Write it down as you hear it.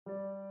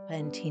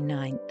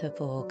29th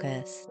of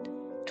August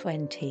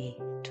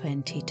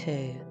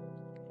 2022.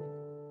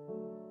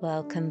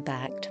 Welcome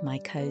back to my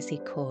cozy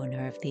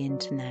corner of the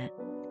internet.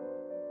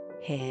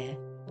 Here,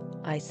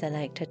 I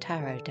select a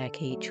tarot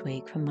deck each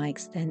week from my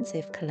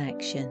extensive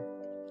collection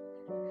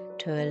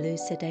to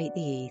elucidate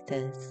the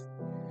ethers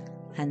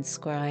and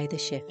scry the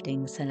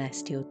shifting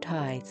celestial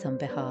tides on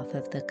behalf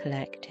of the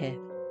collective.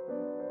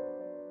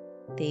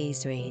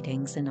 These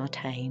readings are not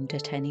aimed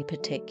at any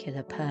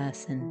particular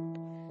person,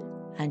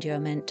 and you are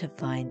meant to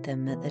find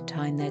them at the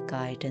time their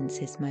guidance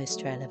is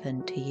most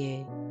relevant to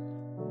you.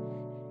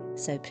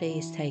 So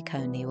please take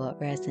only what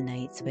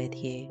resonates with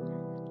you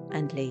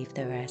and leave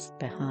the rest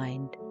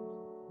behind.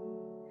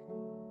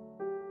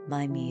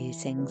 My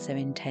musings are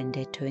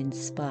intended to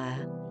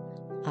inspire,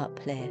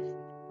 uplift,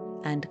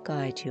 and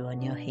guide you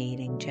on your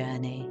healing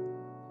journey.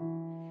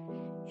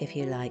 If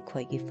you like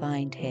what you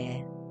find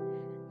here,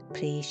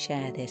 please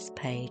share this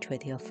page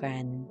with your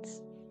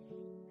friends.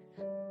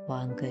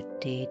 One good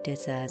deed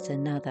deserves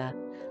another,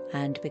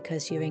 and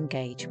because your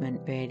engagement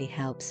really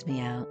helps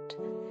me out,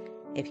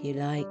 if you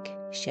like,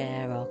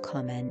 share or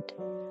comment,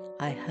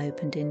 I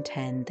hope and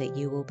intend that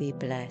you will be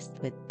blessed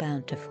with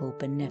bountiful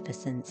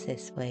beneficence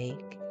this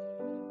week.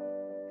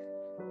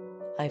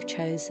 I've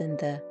chosen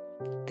the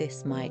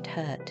This Might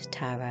Hurt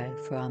tarot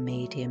for our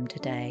medium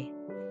today.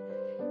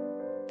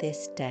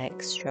 This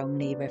deck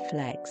strongly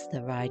reflects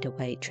the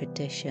Rider-Waite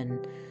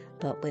tradition,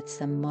 but with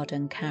some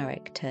modern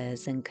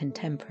characters and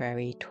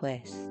contemporary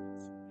twists.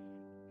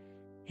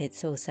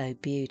 It's also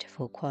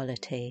beautiful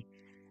quality,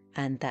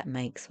 and that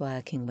makes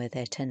working with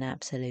it an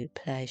absolute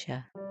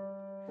pleasure.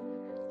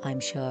 I'm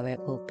sure it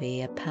will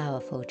be a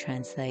powerful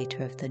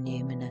translator of the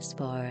numinous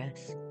for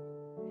us.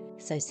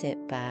 So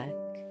sit back,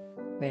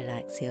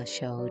 relax your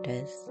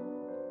shoulders,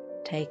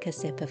 take a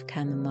sip of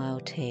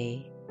chamomile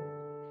tea,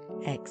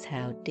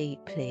 exhale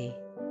deeply,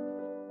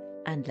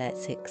 and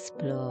let's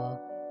explore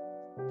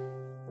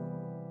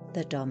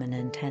the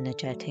dominant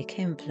energetic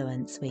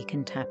influence we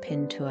can tap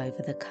into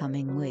over the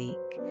coming week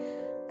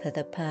for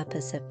the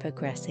purpose of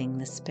progressing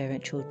the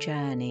spiritual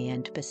journey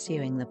and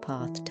pursuing the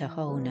path to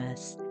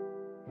wholeness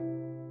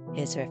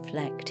is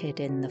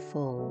reflected in the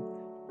Fool.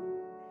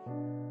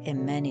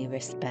 In many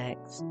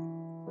respects,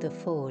 the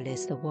Fool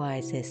is the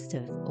wisest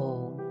of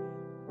all.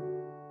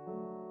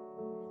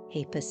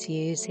 He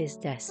pursues his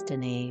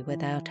destiny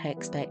without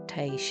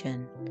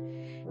expectation.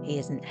 He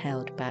isn't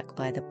held back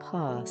by the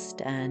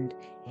past, and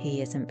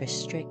he isn't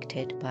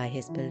restricted by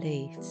his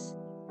beliefs.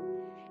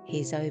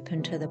 He's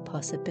open to the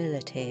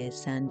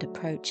possibilities and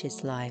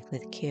approaches life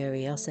with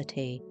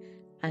curiosity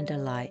and a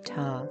light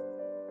heart.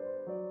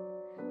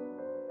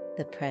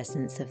 The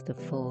presence of the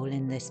Fool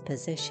in this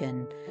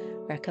position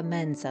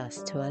recommends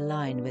us to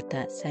align with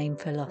that same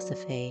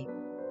philosophy.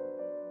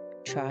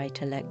 Try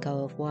to let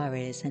go of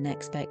worries and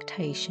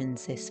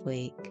expectations this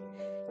week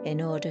in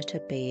order to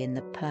be in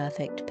the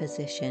perfect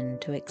position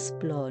to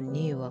explore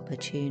new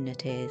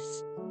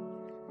opportunities.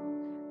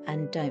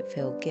 And don't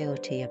feel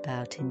guilty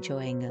about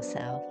enjoying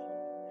yourself.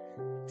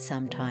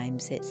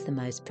 Sometimes it's the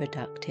most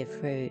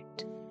productive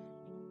route.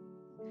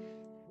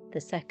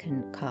 The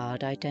second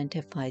card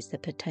identifies the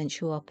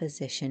potential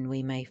opposition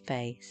we may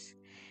face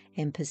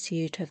in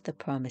pursuit of the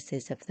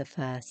promises of the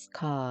first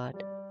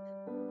card.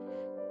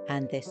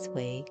 And this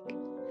week,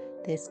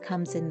 this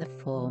comes in the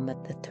form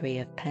of the Three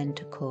of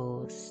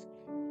Pentacles.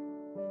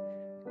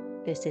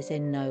 This is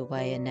in no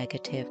way a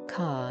negative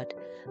card,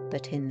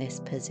 but in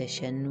this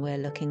position we're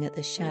looking at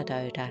the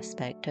shadowed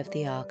aspect of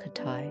the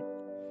archetype.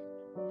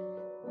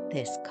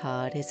 This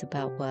card is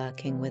about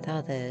working with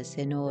others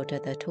in order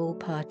that all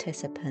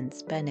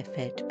participants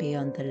benefit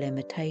beyond the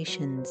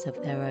limitations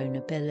of their own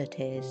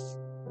abilities.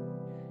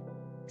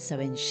 So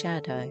in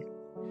shadow,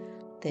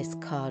 this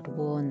card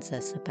warns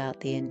us about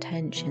the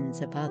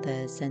intentions of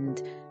others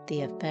and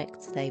the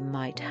effects they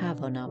might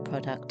have on our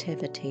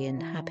productivity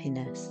and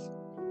happiness.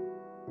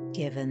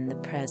 Given the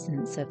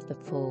presence of the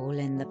Fool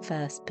in the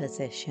first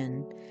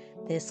position,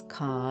 this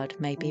card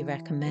may be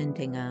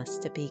recommending us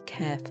to be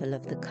careful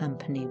of the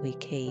company we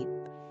keep.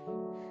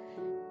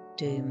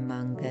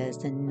 Doom-mongers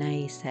and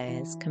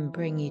naysayers can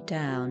bring you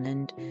down,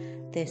 and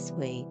this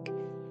week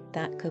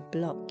that could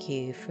block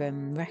you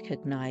from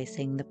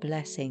recognizing the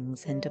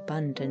blessings and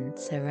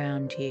abundance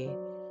around you.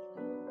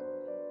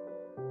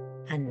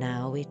 And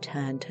now we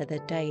turn to the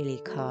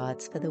daily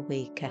cards for the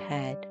week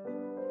ahead.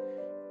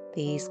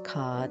 These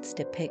cards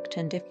depict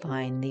and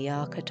define the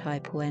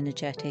archetypal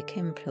energetic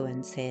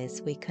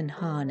influences we can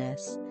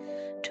harness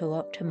to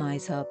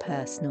optimize our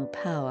personal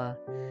power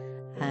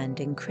and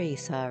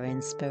increase our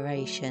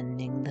inspiration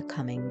in the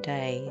coming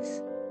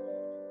days.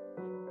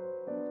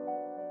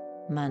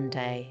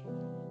 Monday,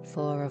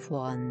 Four of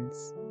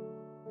Wands.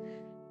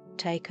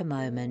 Take a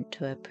moment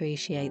to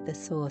appreciate the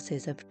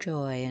sources of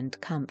joy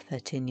and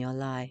comfort in your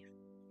life.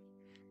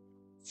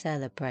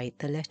 Celebrate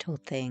the little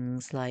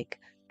things like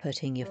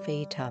putting your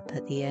feet up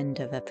at the end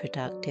of a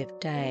productive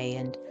day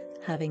and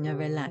having a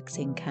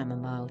relaxing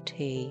chamomile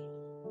tea.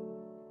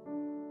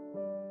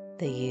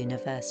 The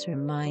universe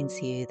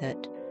reminds you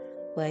that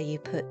where you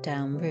put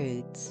down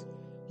roots,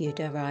 you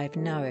derive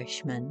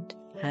nourishment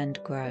and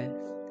growth.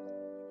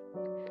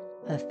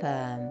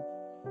 Affirm,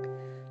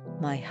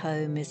 my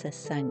home is a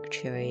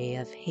sanctuary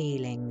of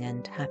healing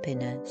and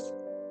happiness.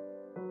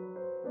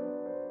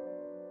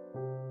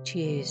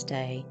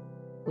 Tuesday,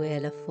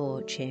 Wheel of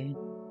Fortune.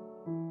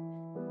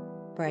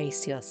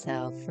 Brace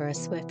yourself for a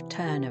swift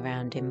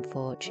turnaround in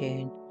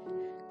fortune.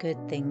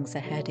 Good things are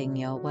heading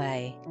your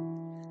way.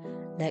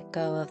 Let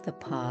go of the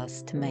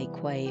past to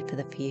make way for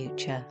the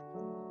future.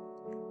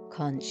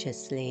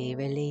 Consciously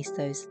release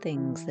those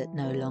things that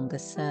no longer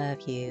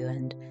serve you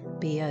and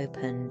be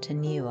open to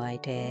new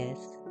ideas.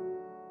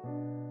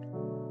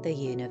 The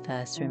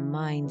universe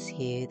reminds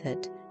you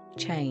that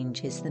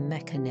change is the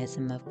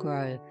mechanism of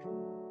growth.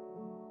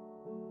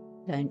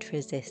 Don't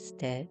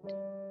resist it.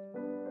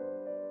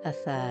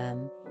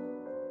 Affirm,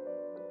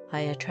 I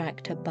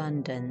attract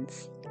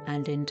abundance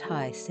and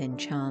entice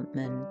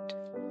enchantment.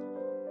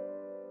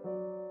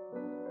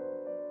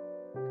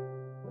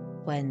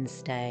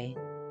 Wednesday,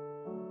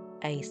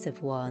 Ace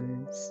of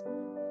Wands.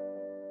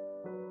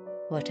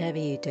 Whatever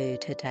you do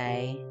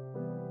today,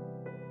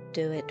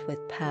 do it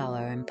with power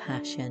and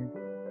passion.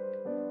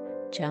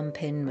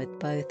 Jump in with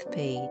both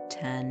feet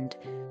and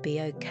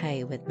be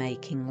okay with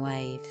making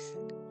waves.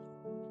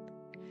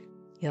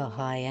 Your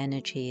high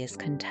energy is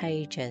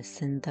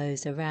contagious and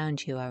those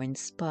around you are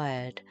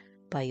inspired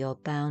by your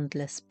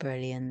boundless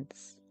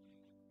brilliance.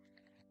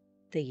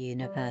 The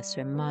universe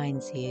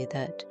reminds you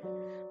that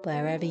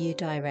wherever you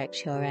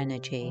direct your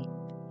energy,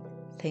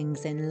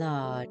 things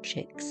enlarge,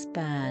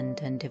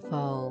 expand and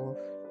evolve.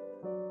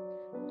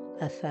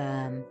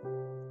 Affirm,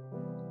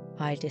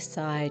 I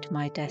decide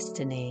my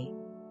destiny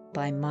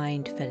by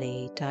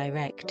mindfully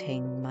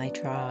directing my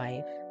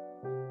drive.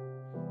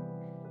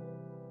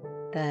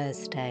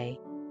 Thursday,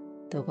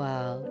 the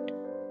world.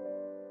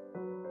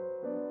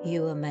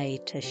 You were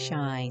made to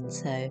shine,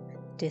 so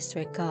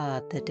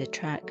disregard the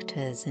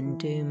detractors and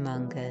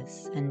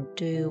doom-mongers and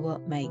do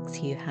what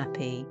makes you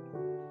happy.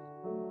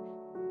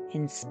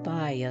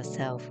 Inspire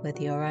yourself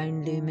with your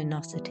own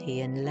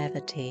luminosity and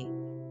levity.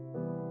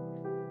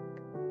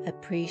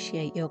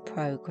 Appreciate your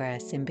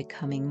progress in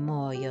becoming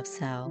more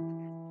yourself.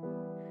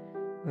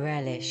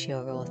 Relish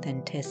your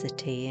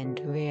authenticity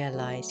and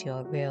realize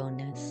your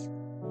realness.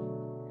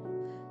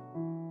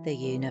 The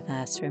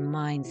universe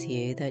reminds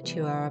you that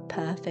you are a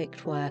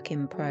perfect work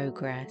in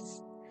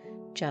progress,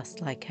 just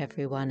like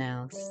everyone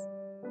else.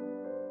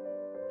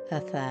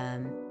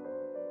 Affirm,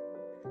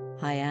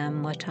 I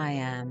am what I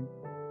am,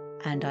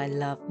 and I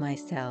love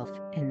myself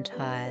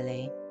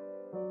entirely.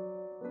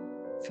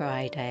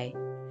 Friday,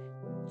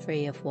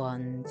 Three of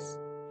Wands.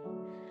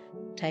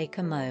 Take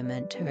a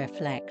moment to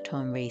reflect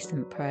on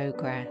recent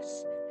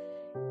progress.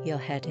 You're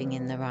heading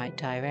in the right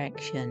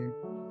direction.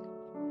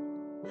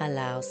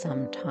 Allow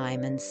some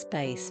time and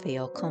space for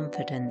your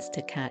confidence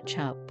to catch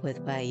up with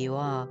where you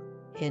are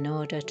in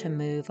order to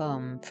move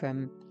on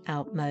from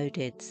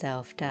outmoded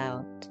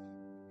self-doubt.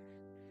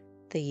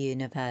 The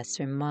universe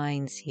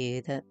reminds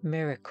you that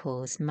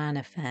miracles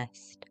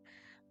manifest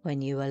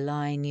when you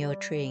align your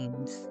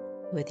dreams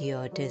with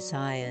your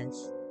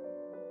desires.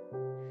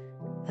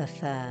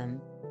 Affirm,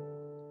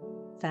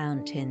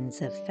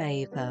 fountains of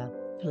favor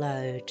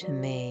flow to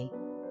me.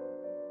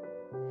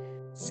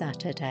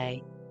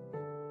 Saturday,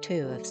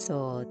 Two of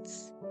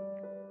Swords.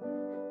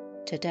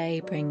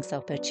 Today brings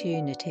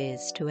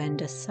opportunities to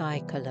end a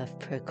cycle of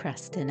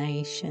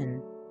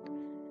procrastination.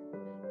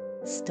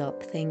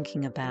 Stop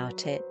thinking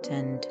about it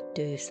and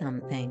do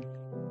something.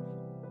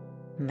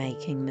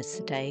 Making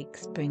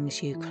mistakes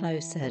brings you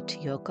closer to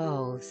your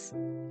goals.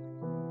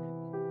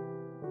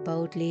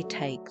 Boldly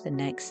take the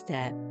next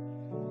step,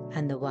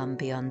 and the one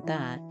beyond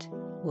that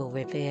will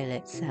reveal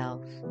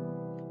itself.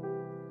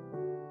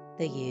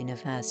 The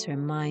universe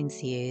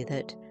reminds you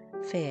that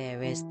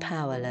fear is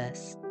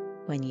powerless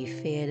when you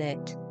feel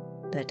it,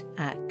 but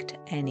act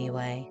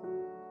anyway.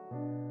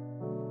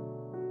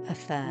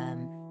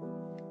 Affirm,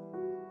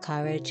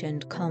 courage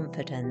and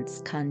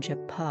confidence conjure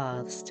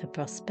paths to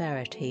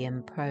prosperity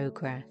and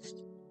progress.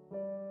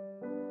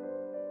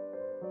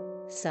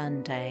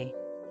 Sunday,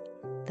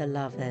 the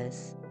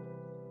Lovers.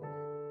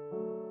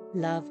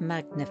 Love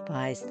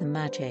magnifies the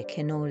magic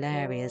in all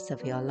areas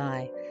of your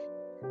life.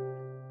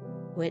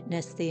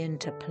 Witness the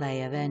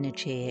interplay of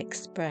energy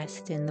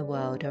expressed in the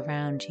world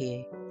around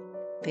you.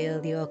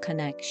 Feel your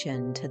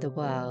connection to the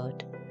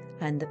world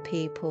and the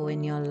people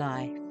in your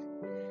life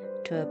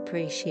to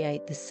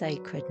appreciate the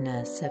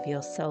sacredness of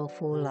your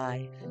soulful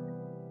life.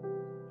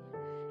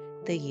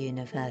 The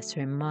universe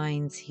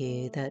reminds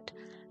you that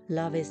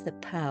love is the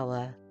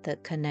power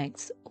that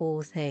connects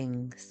all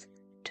things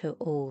to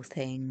all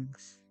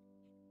things.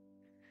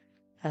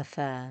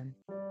 Affirm,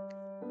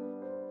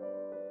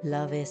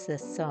 love is the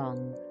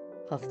song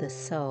of the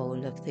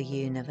soul of the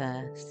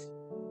universe.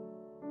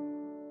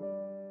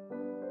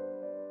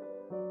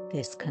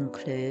 This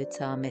concludes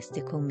our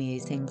mystical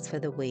musings for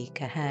the week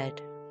ahead.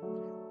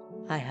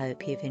 I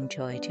hope you've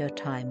enjoyed your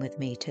time with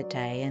me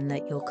today and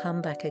that you'll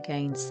come back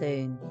again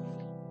soon.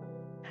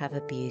 Have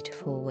a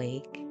beautiful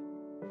week.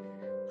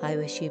 I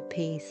wish you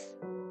peace,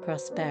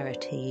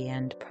 prosperity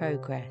and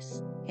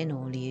progress in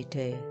all you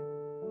do.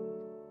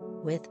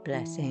 With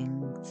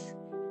blessings.